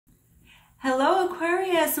Hello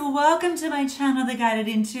Aquarius, welcome to my channel, The Guided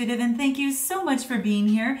Intuitive, and thank you so much for being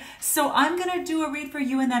here. So I'm going to do a read for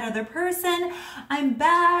you and that other person. I'm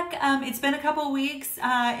back. It's been a couple weeks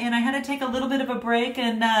and I had to take a little bit of a break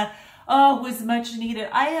and oh, it was much needed.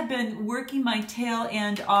 I have been working my tail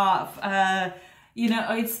end off. You know,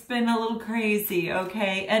 it's been a little crazy,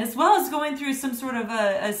 okay? And as well as going through some sort of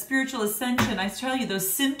a spiritual ascension, I tell you,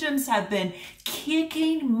 those symptoms have been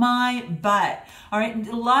kicking my butt. All right,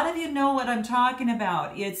 a lot of you know what I'm talking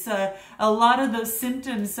about. It's a lot of those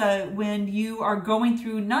symptoms when you are going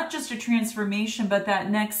through not just a transformation, but that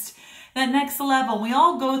next level. We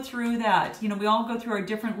all go through that. You know, we all go through our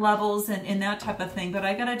different levels and that type of thing. But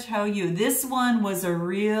I got to tell you, this one was a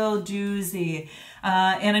real doozy.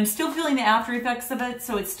 And I'm still feeling the after effects of it,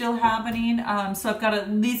 so it's still happening. So I've got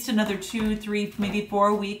at least another 2, 3, maybe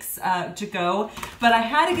 4 weeks to go. But I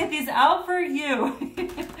had to get these out for you.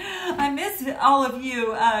 I missed all of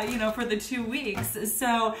you, you know, for the 2 weeks.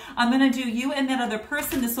 So I'm going to do you and that other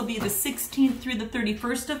person. This will be the 16th through the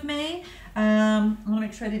 31st of May. I want to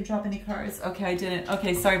make sure I didn't drop any cards. Okay, I didn't.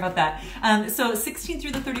 Okay, sorry about that. So 16th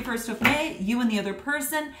through the 31st of May, you and the other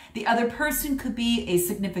person. The other person could be a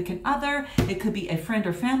significant other. It could be a friend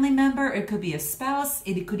or family member. It could be a spouse.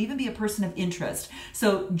 It could even be a person of interest.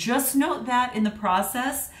 So just note that in the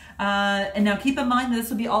process. And now keep in mind that this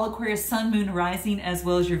will be all Aquarius, Sun, Moon, Rising, as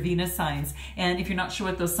well as your Venus signs. And if you're not sure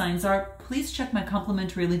what those signs are, please check my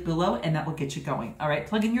complimentary link below and that will get you going. All right,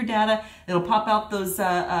 plug in your data. It'll pop out those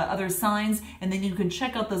other signs and then you can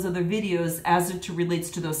check out those other videos as it relates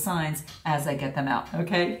to those signs as I get them out,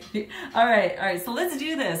 okay? All right, so let's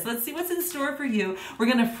do this. Let's see what's in store for you. We're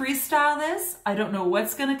gonna freestyle this. I don't know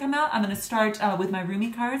what's gonna come out. I'm gonna start with my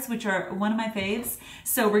RUMI cards, which are one of my faves.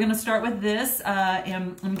 So we're gonna start with this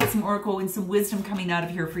and get some oracle and some wisdom coming out of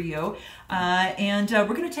here for you. And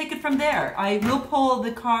we're going to take it from there. I will pull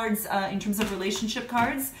the cards in terms of relationship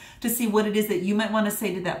cards to see what it is that you might want to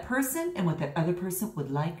say to that person and what that other person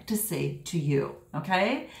would like to say to you.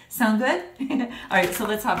 Okay? Sound good? All right, so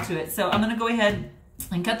let's hop to it. So I'm going to go ahead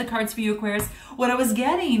and cut the cards for you, Aquarius. What I was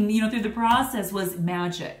getting, you know, through the process was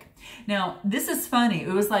magic. Now, this is funny. It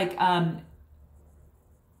was like,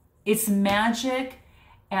 it's magic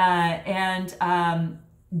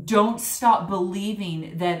don't stop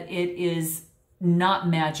believing that it is not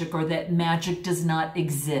magic or that magic does not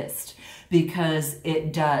exist, because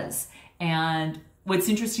it does. And what's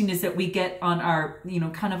interesting is that we get on our, you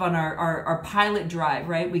know, kind of on our pilot drive,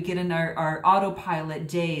 right? We get in our autopilot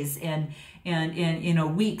days and you know,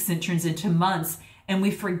 weeks, and turns into months. And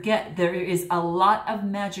we forget there is a lot of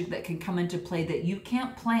magic that can come into play that you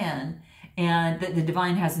can't plan and that the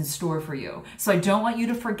divine has in store for you. So I don't want you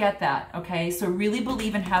to forget that, okay? So really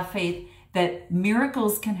believe and have faith that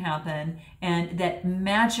miracles can happen and that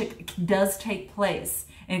magic does take place.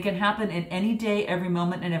 And it can happen in any day, every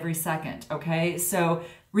moment, and every second, okay? So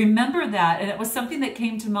remember that. And it was something that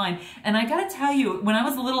came to mind. And I gotta tell you, when I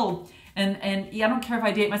was little, and yeah, I don't care if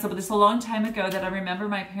I date myself, but this is a long time ago that I remember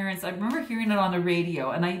my parents, I remember hearing it on the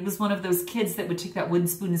radio, and I was one of those kids that would take that wooden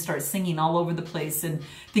spoon and start singing all over the place and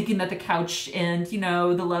thinking that the couch and, you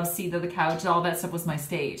know, the love seat of the couch, all that stuff was my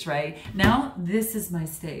stage, right? Now, this is my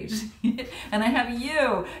stage, and I have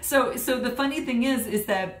you. So the funny thing is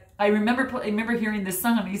that I remember hearing this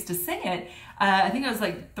song, and I used to sing it. I think I was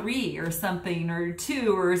like 3 or something, or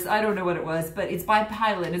 2, or I don't know what it was, but it's by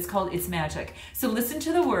Pilot. It's called It's Magic. So listen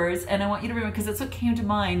to the words, and I want you to remember, because that's what came to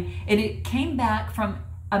mind, and it came back from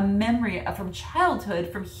a memory from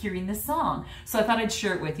childhood from hearing this song. So I thought I'd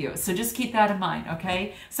share it with you. So just keep that in mind,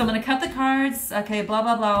 okay? So I'm gonna cut the cards, okay, blah,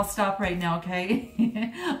 blah, blah. I'll stop right now,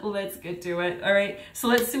 okay? Let's get to it, all right? So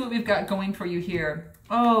let's see what we've got going for you here.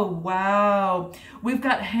 Oh, wow. We've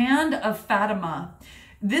got Hand of Fatima.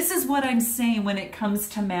 This is what I'm saying when it comes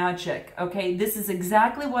to magic, okay? This is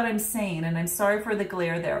exactly what I'm saying, and I'm sorry for the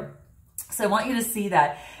glare there. So I want you to see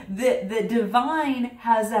that. The divine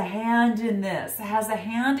has a hand in this, has a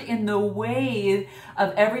hand in the wave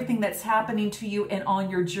of everything that's happening to you and on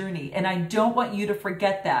your journey. And I don't want you to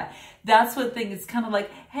forget that. That's what thing is kind of like,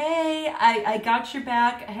 hey, I got your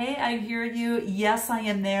back. Hey, I hear you. Yes, I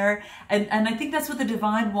am there. And I think that's what the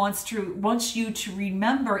divine wants you to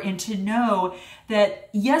remember and to know that,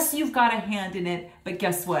 yes, you've got a hand in it, but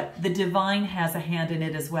guess what? The divine has a hand in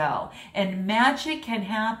it as well. And magic can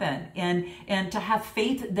happen, and to have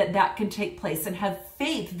faith that that can take place, and have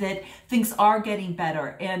faith that things are getting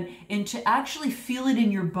better, and to actually feel it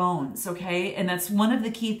in your bones, okay? And that's one of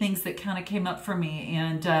the key things that kind of came up for me.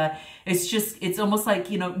 And it's almost like,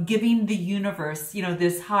 you know, giving the universe, you know,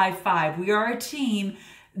 this high five. We are a team.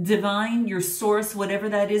 divine, your source, whatever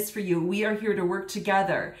that is for you, we are here to work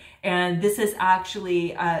together. And this is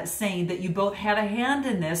actually saying that you both had a hand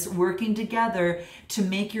in this, working together to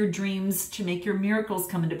make your dreams, to make your miracles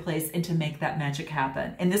come into place, and to make that magic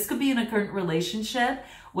happen. And this could be in a current relationship,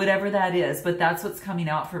 whatever that is, but that's what's coming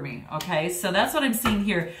out for me. Okay, so that's what I'm seeing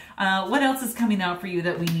here. What else is coming out for you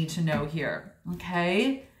that we need to know here?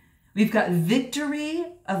 Okay, we've got victory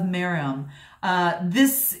of Miriam.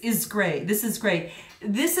 This is great. This is great.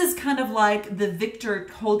 This is kind of like the victor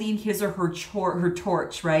holding his or her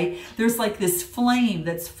torch, right? There's like this flame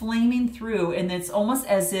that's flaming through, and it's almost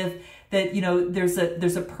as if that, you know, there's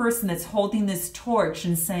a person that's holding this torch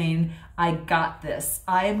and saying, I got this.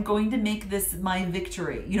 I am going to make this my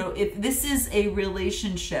victory. You know, if this is a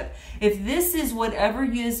relationship, if this is whatever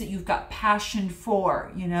it is that you've got passion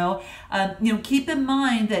for, you know, keep in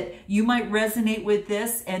mind that you might resonate with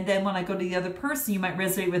this, and then when I go to the other person, you might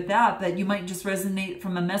resonate with that, but you might just resonate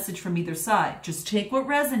from a message from either side. Just take what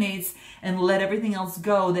resonates and let everything else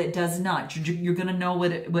go that does not. You're going to know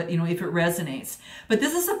what you know, if it resonates. But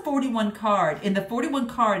this is a 41 card, and the 41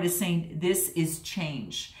 card is saying this is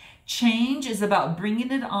change. Change is about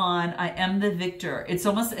bringing it on. I am the victor. It's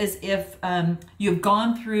almost as if you've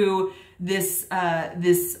gone through this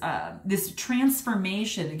this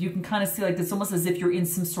transformation. You can kind of see like this, almost as if you're in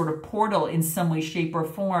some sort of portal in some way, shape, or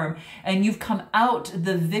form, and you've come out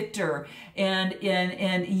the victor. And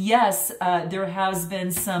yes, there has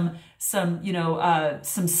been some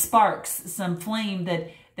sparks, some flame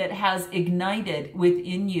that has ignited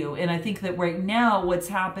within you. And I think that right now what's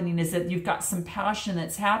happening is that you've got some passion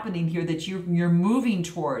that's happening here that you're moving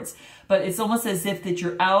towards. But it's almost as if that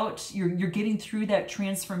you're out, you're getting through that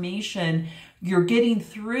transformation, you're getting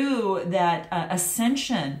through that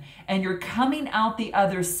ascension, and you're coming out the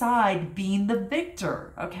other side being the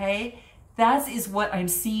victor, okay? That is what I'm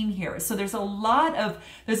seeing here. So there's a lot of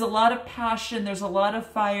passion, there's a lot of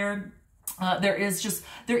fire. There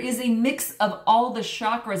is a mix of all the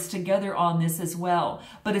chakras together on this as well,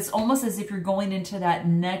 but it's almost as if you're going into that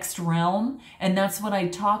next realm, and that's what I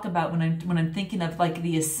talk about when I'm thinking of like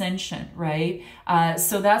the ascension, right?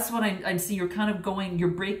 So that's what I'm seeing. You're kind of you're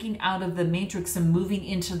breaking out of the matrix and moving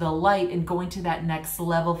into the light and going to that next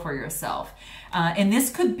level for yourself. And this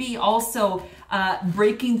could be also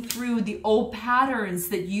breaking through the old patterns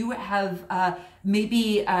that you have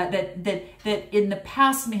maybe that in the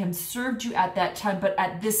past may have served you at that time, but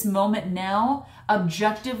at this moment now,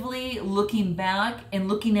 objectively looking back and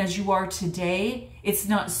looking as you are today, it's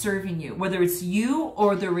not serving you, whether it's you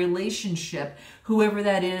or the relationship, whoever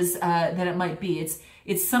that is, that it might be.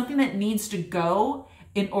 It's something that needs to go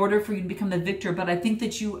in order for you to become the victor. But I think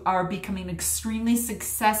that you are becoming extremely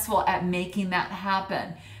successful at making that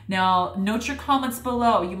happen. Now, note your comments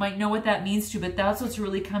below. You might know what that means to, but that's what's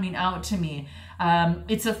really coming out to me.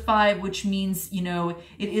 It's a 5, which means, you know,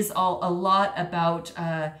 it is a lot about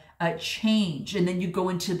change. And then you go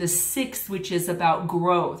into the 6th, which is about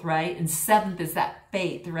growth, right? And 7th is that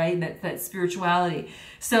faith, right? That spirituality.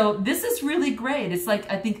 So this is really great. It's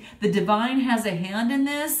like, I think the divine has a hand in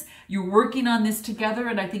this. You're working on this together,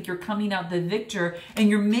 and I think you're coming out the victor, and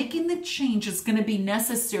you're making the change that's going to be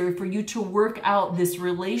necessary for you to work out this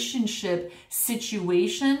relationship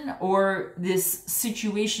situation or this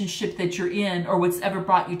situationship that you're in, or what's ever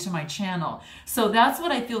brought you to my channel. So that's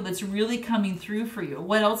what I feel that's really coming through for you.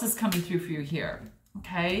 What else is coming through for you here?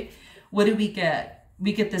 Okay, what do we get?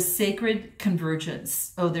 We get the sacred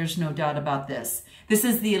convergence. Oh, there's no doubt about this. This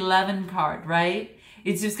is the 11 card, right?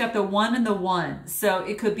 It's just got the 1 and the 1. So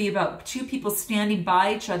it could be about 2 people standing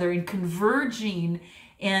by each other and converging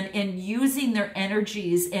and using their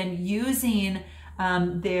energies and using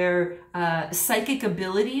their psychic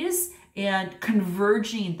abilities and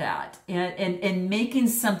converging that and making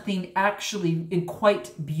something actually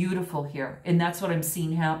quite beautiful here. And that's what I'm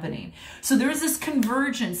seeing happening. So there's this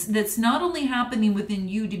convergence that's not only happening within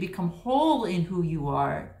you to become whole in who you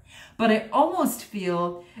are, but I almost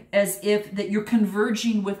feel as if that you're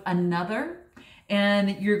converging with another,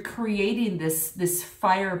 and you're creating this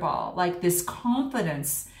fireball, like this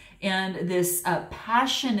confidence and this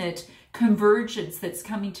passionate convergence that's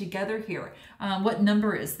coming together here. What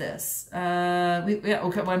number is this? Okay,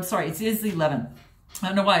 well, I'm sorry, it is the 11. I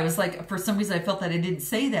don't know why. I was like, for some reason I felt that I didn't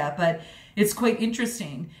say that, but it's quite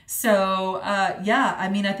interesting. So yeah, I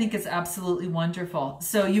mean, I think it's absolutely wonderful.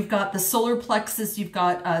 So you've got the solar plexus, you've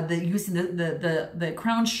got using the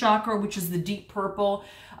crown chakra, which is the deep purple.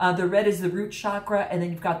 The red is the root chakra, and then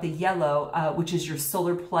you've got the yellow, which is your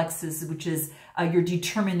solar plexus, which is your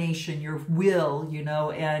determination, your will, you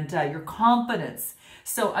know, and your confidence.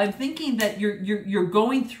 So I'm thinking that you're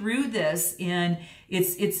going through this, and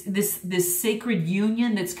It's this sacred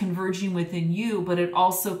union that's converging within you, but it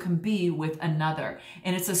also can be with another.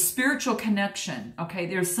 And it's a spiritual connection, okay?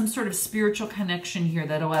 There's some sort of spiritual connection here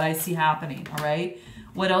that what I see happening, all right?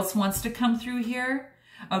 What else wants to come through here?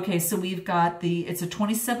 Okay, so we've got it's a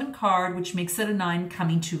 27 card, which makes it a 9,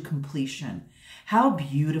 coming to completion. How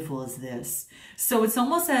beautiful is this? So it's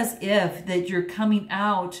almost as if that you're coming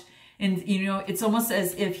out, and you know, it's almost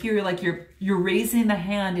as if here, like you're raising the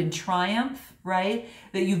hand in triumph, right?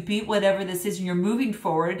 That you've beat whatever this is and you're moving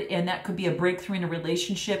forward, and that could be a breakthrough in a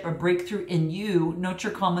relationship, a breakthrough in you. Note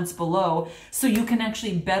your comments below so you can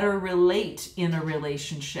actually better relate in a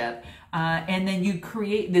relationship. And then you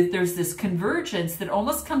create, there's this convergence that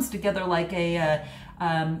almost comes together like a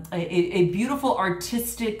beautiful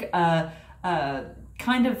artistic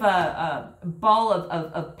kind of a ball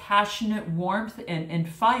of passionate warmth and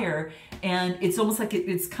fire, and it's almost like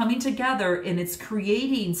it's coming together and it's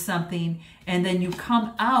creating something, and then you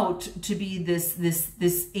come out to be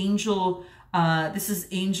this angel. This is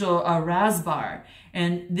Angel Rasbar,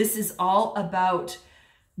 and this is all about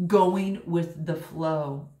going with the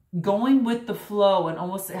flow. Going with the flow and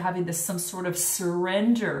almost having this some sort of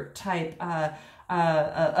surrender type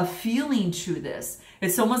a feeling to this.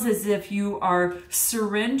 It's almost as if you are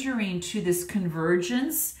surrendering to this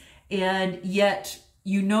convergence, and yet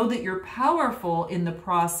you know that you're powerful in the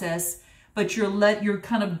process, but you're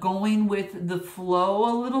kind of going with the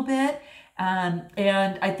flow a little bit.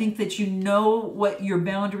 And I think that you know what your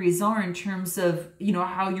boundaries are in terms of, you know,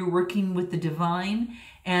 how you're working with the divine.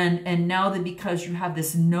 And now that because you have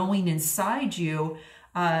this knowing inside you,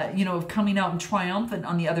 you know, of coming out and triumphant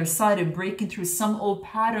on the other side and breaking through some old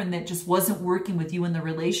pattern that just wasn't working with you in the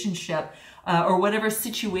relationship, or whatever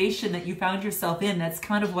situation that you found yourself in. That's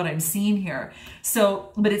kind of what I'm seeing here.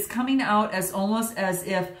 So, but it's coming out as almost as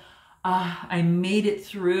if I made it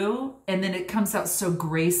through, and then it comes out so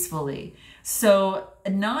gracefully. So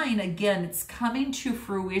 9, again, it's coming to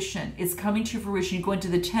fruition. It's coming to fruition. You go into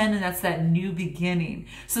the 10, and that's that new beginning.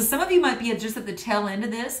 So some of you might be just at the tail end of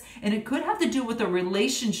this, and it could have to do with a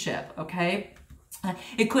relationship, okay?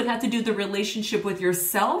 It could have to do with the relationship with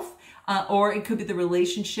yourself, or it could be the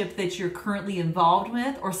relationship that you're currently involved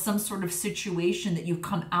with, or some sort of situation that you've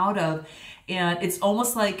come out of. And it's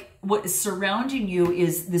almost like what is surrounding you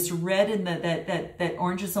is this red and that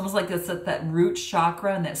orange is almost like that root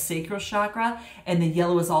chakra and that sacral chakra, and the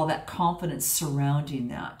yellow is all that confidence surrounding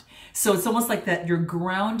that. So it's almost like that you're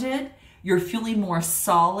grounded, you're feeling more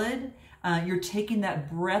solid, you're taking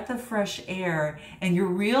that breath of fresh air, and you're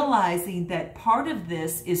realizing that part of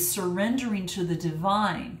this is surrendering to the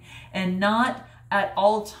divine and not at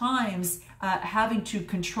all times having to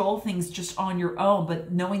control things just on your own,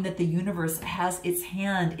 but knowing that the universe has its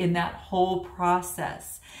hand in that whole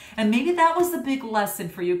process. And maybe that was the big lesson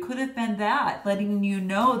for you. Could have been that, letting you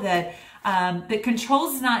know that that control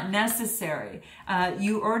is not necessary.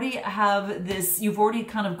 You already have this, you've already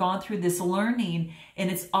kind of gone through this learning, and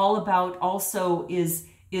it's all about also is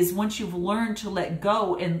once you've learned to let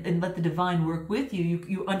go and let the divine work with you,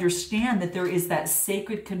 you understand that there is that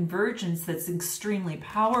sacred convergence that's extremely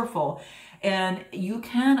powerful. And you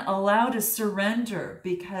can allow to surrender,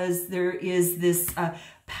 because there is this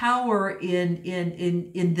power in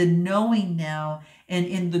the knowing now, and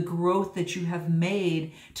in the growth that you have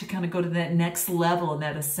made to kind of go to that next level and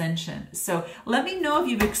that ascension. So let me know if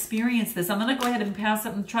you've experienced this. I'm going to go ahead and pass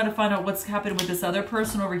up and try to find out what's happening with this other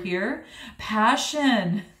person over here.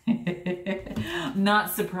 Passion. Not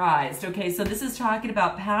surprised. Okay, so this is talking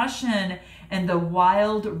about passion and the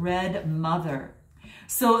wild red mother.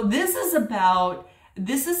 So this is about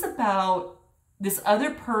this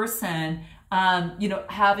other person, you know,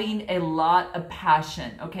 having a lot of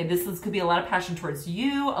passion. Okay, could be a lot of passion towards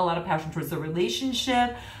you, a lot of passion towards the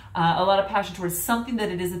relationship, a lot of passion towards something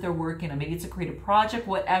that it is that they're working on. Maybe it's a creative project,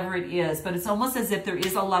 whatever it is, but it's almost as if there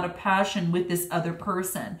is a lot of passion with this other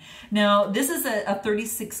person. Now, this is a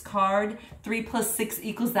 36 card. 3 + 6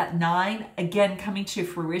 = that 9, again, coming to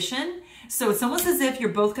fruition. So it's almost as if you're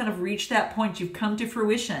both kind of reached that point. You've come to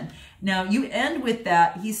fruition. Now you end with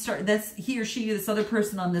that. He or she, this other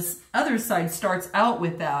person on this other side, starts out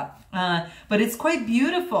with that. But it's quite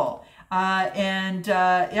beautiful.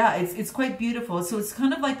 Yeah, it's quite beautiful. So it's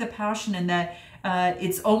kind of like the passion in that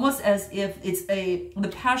it's almost as if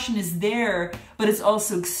the passion is there, but it's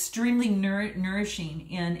also extremely nourishing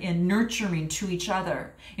and nurturing to each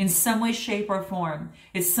other in some way, shape, or form.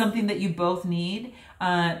 It's something that you both need.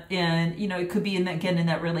 And, you know, it could be in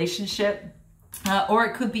that relationship. Or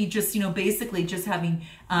it could be just, you know, basically just having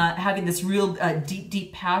this real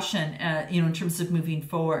deep passion, you know, in terms of moving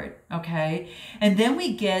forward. Okay. And then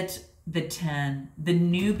we get the 10, the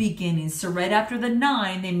new beginnings. So right after the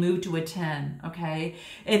 9, they move to a 10, okay?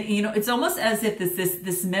 And, you know, it's almost as if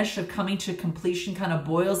this mesh of coming to completion kind of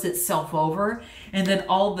boils itself over, and then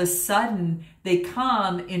all of a sudden they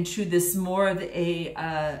come into this more of a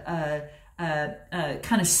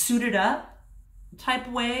kind of suited up type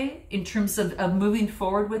way in terms of moving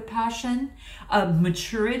forward with passion,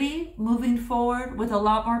 maturity, moving forward with a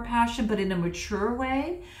lot more passion, but in a mature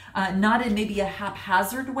way, not in maybe a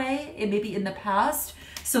haphazard way, it may be in the past.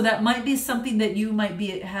 So that might be something that you might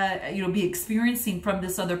be, be experiencing from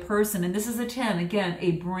this other person. And this is a 10, again,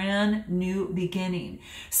 a brand new beginning.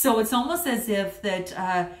 So it's almost as if that,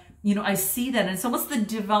 I see that, and it's almost the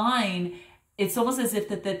divine. It's almost as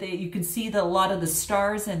if you can see a lot of the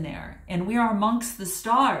stars in there, and we are amongst the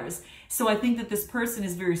stars. So I think that this person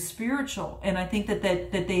is very spiritual, and I think that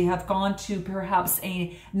they have gone to perhaps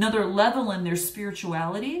another level in their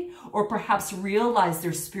spirituality, or perhaps realize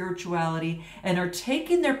their spirituality and are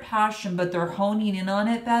taking their passion, but they're honing in on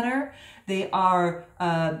it better. They are,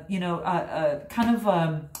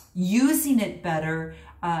 using it better.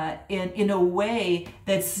 In a way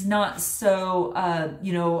that's not so,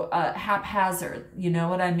 haphazard, you know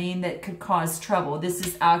what I mean, that could cause trouble. This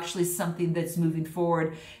is actually something that's moving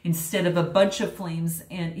forward instead of a bunch of flames,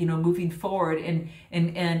 and, moving forward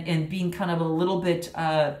and being kind of a little bit,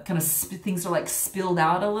 things are like spilled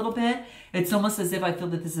out a little bit. It's almost as if I feel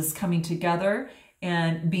that this is coming together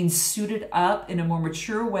and being suited up in a more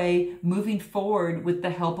mature way, moving forward with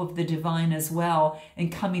the help of the divine as well,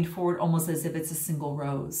 and coming forward almost as if it's a single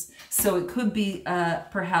rose. So it could be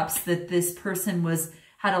perhaps that this person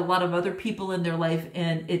had a lot of other people in their life,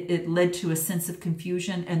 and it led to a sense of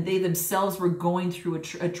confusion, and they themselves were going through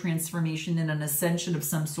a transformation and an ascension of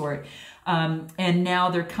some sort. And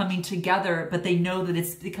now they're coming together, but they know that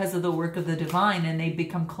it's because of the work of the divine, and they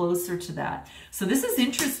become closer to that. So this is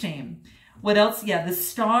interesting. What else? Yeah, the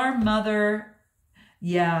Star Mother.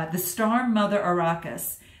 Yeah, the Star Mother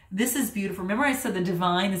Arrakis. This is beautiful. Remember I said the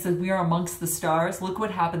divine is that we are amongst the stars? Look what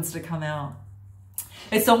happens to come out.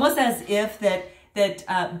 It's almost as if that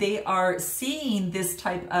they are seeing this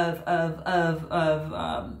type of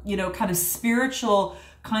kind of spiritual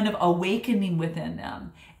kind of awakening within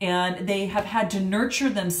them. And they have had to nurture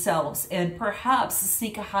themselves and perhaps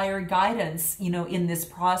seek a higher guidance, in this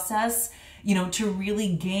process, to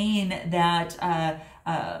really gain that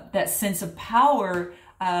that sense of power,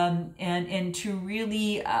 and to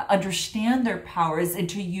really understand their powers and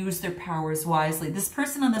to use their powers wisely. This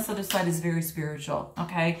person on this other side is very spiritual,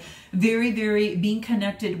 okay? Very, very being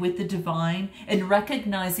connected with the divine and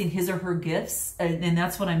recognizing his or her gifts. And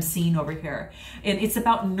that's what I'm seeing over here. And it's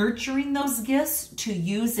about nurturing those gifts to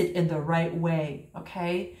use it in the right way,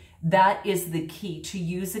 okay? That is the key, to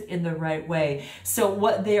use it in the right way. So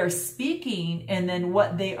what they are speaking, and then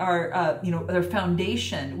what they are, their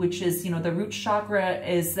foundation, which is, the root chakra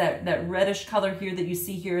is that reddish color here that you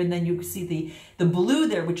see here. And then you see the blue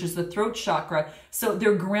there, which is the throat chakra. So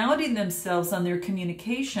they're grounding themselves on their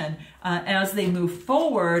communication as they move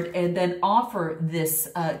forward and then offer this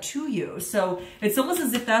to you. So it's almost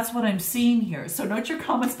as if that's what I'm seeing here. So note your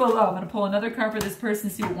comments below. I'm going to pull another card for this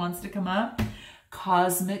person, see what wants to come up.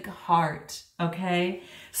 Cosmic Heart, okay?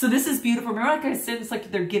 So this is beautiful. Remember, like I said, it's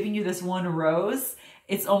like they're giving you this one rose.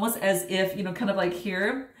 It's almost as if, kind of like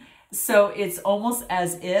here. So it's almost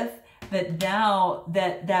as if that now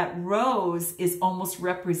that rose is almost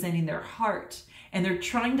representing their heart. And they're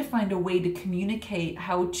trying to find a way to communicate,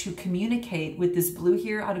 how to communicate with this blue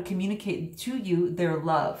here, how to communicate to you their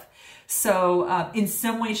love. So in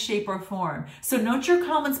some way, shape, or form. So note your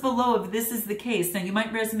comments below if this is the case. Now, you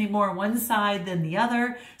might resonate more on one side than the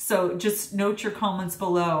other. So just note your comments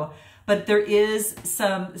below. But there is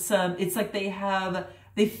some it's like they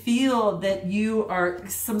feel that you are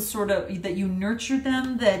that you nurture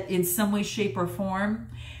them, that in some way, shape, or form.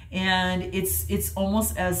 And it's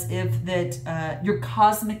almost as if that you're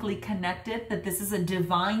cosmically connected, that this is a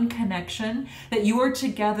divine connection, that you are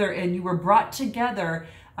together and you were brought together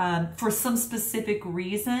for some specific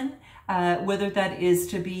reason, whether that is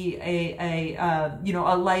to be a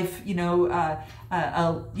life,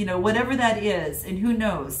 whatever that is, and who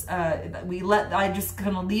knows. I just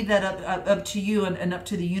kind of leave that up to you and up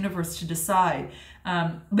to the universe to decide.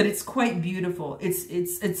 But it's quite beautiful.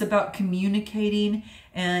 It's about communicating,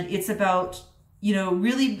 and it's about,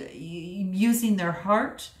 really using their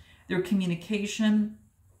heart, their communication,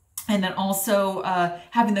 and then also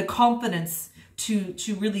having the confidence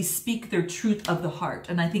to really speak their truth of the heart.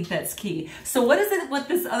 And I think that's key. So what is it, what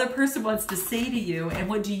this other person wants to say to you, and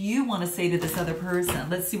what do you want to say to this other person?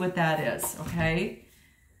 Let's see what that is, okay?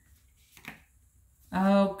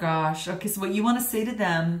 Oh gosh. Okay, so what you want to say to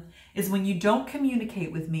them is when you don't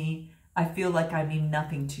communicate with me, I feel like I mean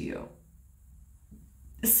nothing to you.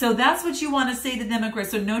 So that's what you want to say to them,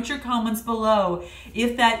 Aquarius. So note your comments below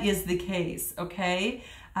if that is the case, okay?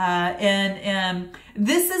 And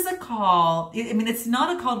this is a call. I mean, it's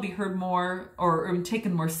not a call to be heard more or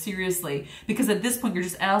taken more seriously, because at this point you're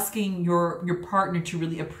just asking your partner to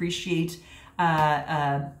really appreciate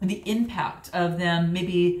the impact of them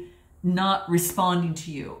maybe not responding to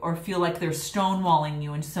you, or feel like they're stonewalling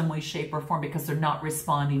you in some way, shape, or form because they're not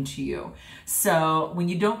responding to you. So when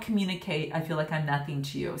you don't communicate, I feel like I'm nothing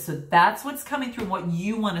to you. So that's what's coming through, what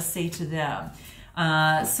you want to say to them.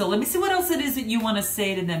 So let me see what else it is that you want to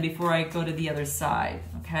say to them before I go to the other side,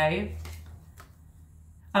 okay?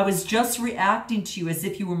 I was just reacting to you as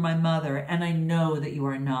if you were my mother, and I know that you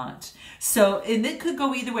are not. So, and it could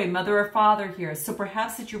go either way, mother or father here. So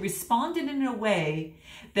perhaps that you responded in a way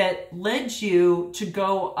that led you to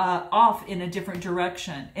go off in a different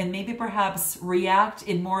direction, and maybe perhaps react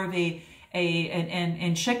in more of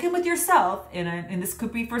and check in with yourself. And this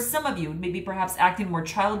could be for some of you, maybe perhaps acting more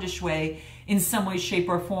childish way in some way, shape,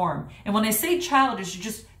 or form. And when I say childish,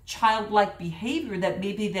 just childlike behavior that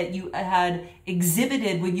maybe that you had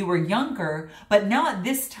exhibited when you were younger, but now at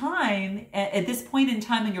this time, at this point in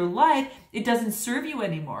time in your life, it doesn't serve you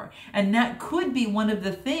anymore. And that could be one of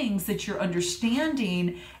the things that you're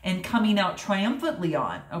understanding and coming out triumphantly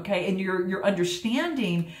on, okay? And you're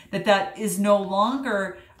understanding that that is no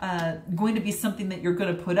longer going to be something that you're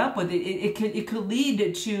going to put up with. It could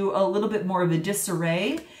lead to a little bit more of a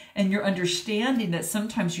disarray, and you're understanding that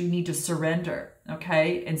sometimes you need to surrender,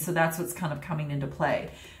 okay? And so that's what's kind of coming into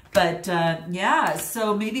play. But yeah,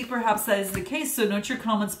 so maybe perhaps that is the case. So note your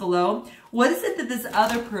comments below. What is it that this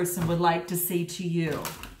other person would like to say to you?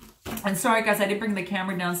 And sorry guys, I didn't bring the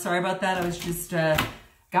camera down. Sorry about that. I was just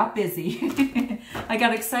got busy. I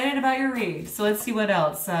got excited about your read. So let's see what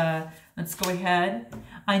else. Let's go ahead.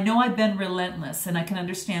 I know I've been relentless, and I can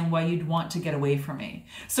understand why you'd want to get away from me.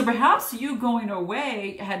 So perhaps you going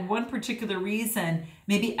away had one particular reason,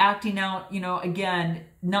 maybe acting out, you know, again,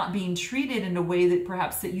 not being treated in a way that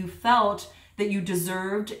perhaps that you felt that you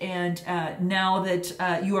deserved. And now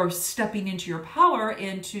that you are stepping into your power,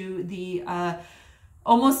 into the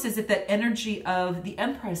almost as if that energy of the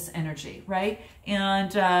Empress energy, right?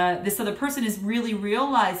 And this other person is really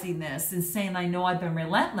realizing this and saying, I know I've been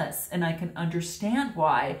relentless, and I can understand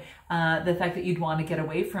why, the fact that you'd want to get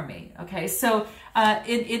away from me, okay? So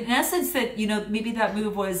in essence that, you know, maybe that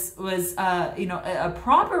move was you know, a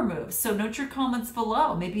proper move. So note your comments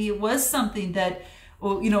below. Maybe it was something that,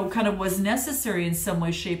 well, you know, kind of was necessary in some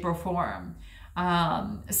way, shape, or form.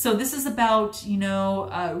 So this is about, you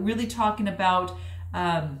know, really talking about,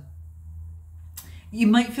 you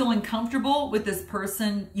might feel uncomfortable with this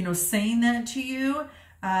person, you know, saying that to you.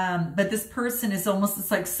 But this person is almost, it's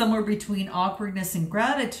like somewhere between awkwardness and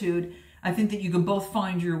gratitude. I think that you can both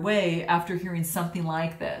find your way after hearing something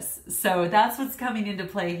like this. So that's what's coming into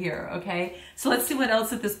play here. Okay. So let's see what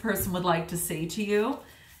else that this person would like to say to you.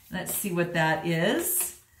 Let's see what that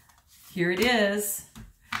is. Here it is.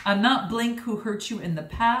 I'm not blank who hurt you in the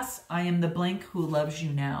past. I am the blank who loves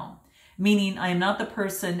you now. Meaning, I am not the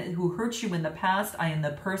person who hurt you in the past. I am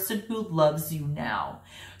the person who loves you now.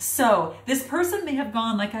 So this person may have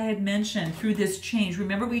gone, like I had mentioned, through this change.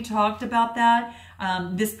 Remember we talked about that?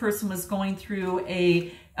 This person was going through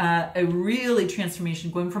a really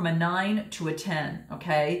transformation, going from a 9 to a 10,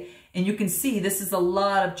 okay? And you can see this is a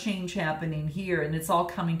lot of change happening here, and it's all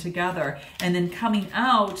coming together. And then coming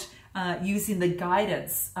out, using the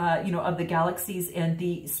guidance, you know, of the galaxies and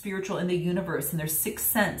the spiritual and the universe and their sixth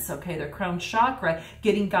sense, okay, their crown chakra,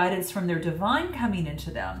 getting guidance from their divine coming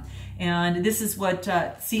into them. And this is what,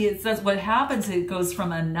 see, that's what happens. It goes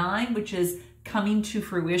from a 9, which is coming to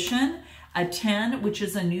fruition, a 10, which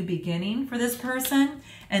is a new beginning for this person.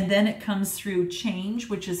 And then it comes through change,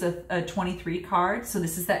 which is a 23 card. So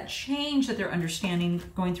this is that change that they're understanding,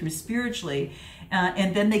 going through spiritually.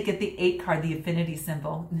 And then they get the 8 card, the affinity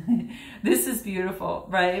symbol. This is beautiful,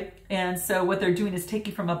 right? And so what they're doing is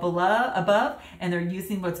taking from above, and they're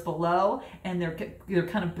using what's below, and they're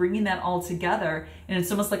kind of bringing that all together. And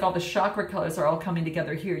it's almost like all the chakra colors are all coming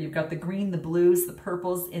together here. You've got the green, the blues, the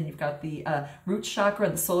purples, and you've got the root chakra,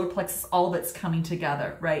 the solar plexus, all of it's coming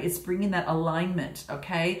together, right? It's bringing that alignment,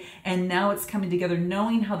 okay? And now it's coming together,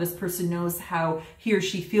 knowing how this person knows how he or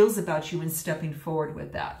she feels about you and stepping forward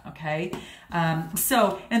with that, okay?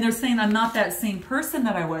 So, and they're saying, I'm not that same person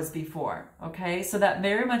that I was before, okay? So that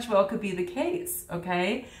very much well could be the case,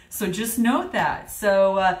 okay? So just note that.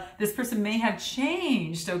 So this person may have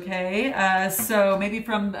changed, okay? So maybe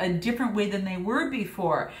from a different way than they were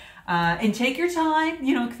before. And take your time,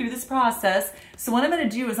 you know, through this process. So what I'm going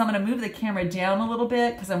to do is I'm going to move the camera down a little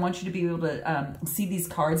bit because I want you to be able to see these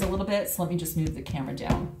cards a little bit. So let me just move the camera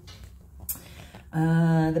down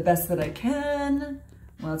the best that I can.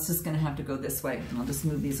 Well, it's just going to have to go this way. And I'll just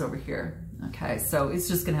move these over here. Okay, so it's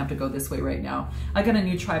just going to have to go this way right now. I got a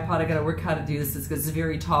new tripod. I got to work how to do this because it's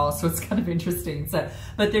very tall, so it's kind of interesting. So,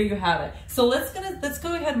 but there you have it. So let's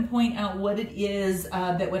go ahead and point out what it is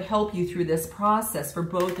that would help you through this process for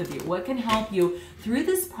both of you. What can help you through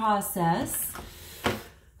this process?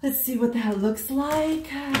 Let's see what that looks like.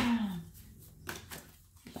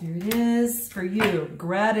 Here it is for you.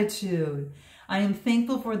 Gratitude. I am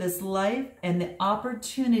thankful for this life and the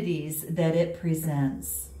opportunities that it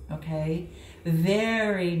presents. Okay,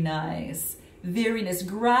 very nice, very nice.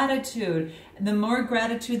 Gratitude. The more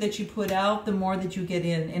gratitude that you put out, the more that you get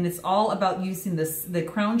in. And it's all about using the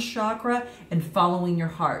crown chakra and following your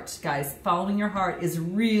heart. Guys, following your heart is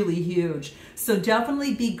really huge. So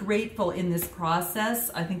definitely be grateful in this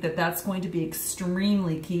process. I think that that's going to be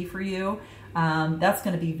extremely key for you. That's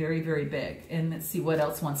going to be very, very big. And let's see what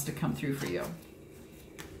else wants to come through for you.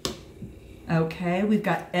 Okay, we've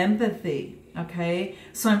got empathy. Okay,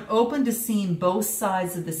 so I'm open to seeing both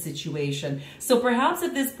sides of the situation. So perhaps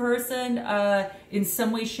if this person, in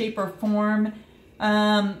some way, shape, or form,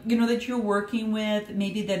 you know, that you're working with,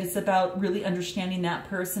 maybe that it's about really understanding that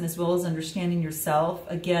person as well as understanding yourself.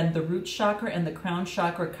 Again, the root chakra and the crown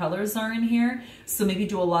chakra colors are in here. So maybe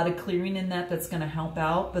do a lot of clearing in that. That's going to help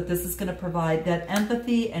out. But this is going to provide that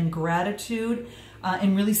empathy and gratitude.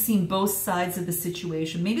 And really seeing both sides of the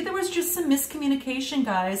situation. Maybe there was just some miscommunication,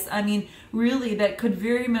 guys. I mean, really, that could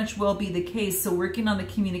very much well be the case. So working on the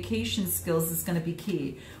communication skills is going to be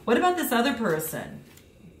key. What about this other person?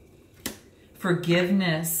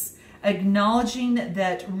 Forgiveness. Acknowledging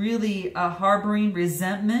that really harboring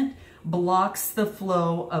resentment blocks the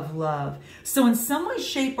flow of love. So in some way,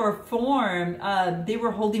 shape, or form, they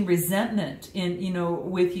were holding resentment in, you know,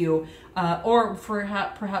 with you, or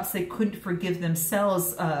perhaps they couldn't forgive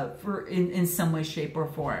themselves in some way, shape, or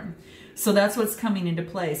form. So that's what's coming into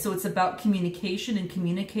play. So it's about communication and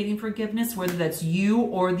communicating forgiveness, whether that's you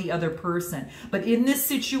or the other person. But in this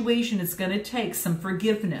situation, it's going to take some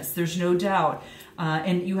forgiveness. There's no doubt.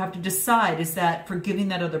 And you have to decide, is that forgiving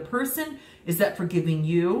that other person? Is that forgiving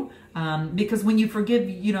you? Because when you forgive,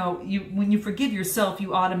 you know, when you forgive yourself,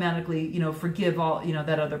 you automatically, you know, forgive all, you know,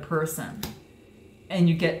 that other person. And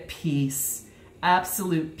you get peace.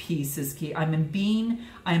 Absolute peace is key. I am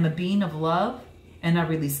a being of love, and I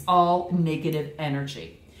release all negative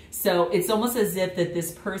energy. So it's almost as if that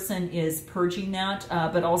this person is purging that,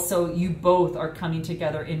 but also you both are coming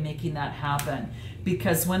together and making that happen.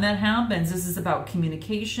 Because when that happens, this is about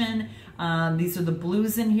communication. These are the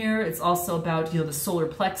blues in here. It's also about, you know, the solar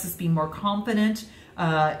plexus being more confident,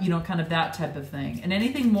 you know, kind of that type of thing. And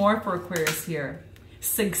anything more for Aquarius here?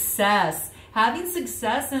 Success. Having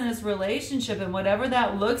success in this relationship and whatever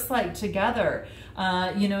that looks like together.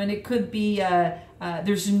 You know, and it could be,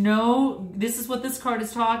 this is what this card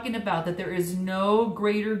is talking about, that there is no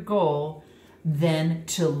greater goal than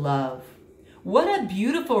to love. What a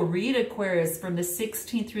beautiful read, Aquarius, from the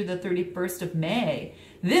 16th through the 31st of May.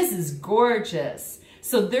 This is gorgeous.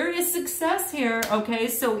 So there is success here, okay?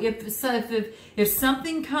 So if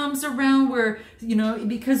something comes around where, you know,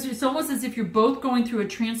 because it's almost as if you're both going through a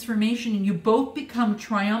transformation and you both become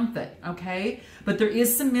triumphant, okay? But there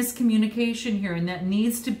is some miscommunication here, and that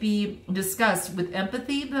needs to be discussed with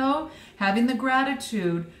empathy, though, having the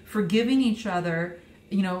gratitude, forgiving each other,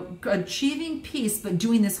 you know, achieving peace, but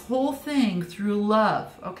doing this whole thing through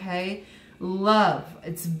love, okay? Love.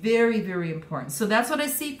 It's very, very important. So that's what I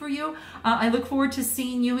see for you. I look forward to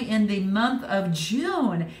seeing you in the month of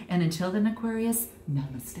June. And until then, Aquarius,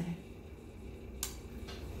 namaste.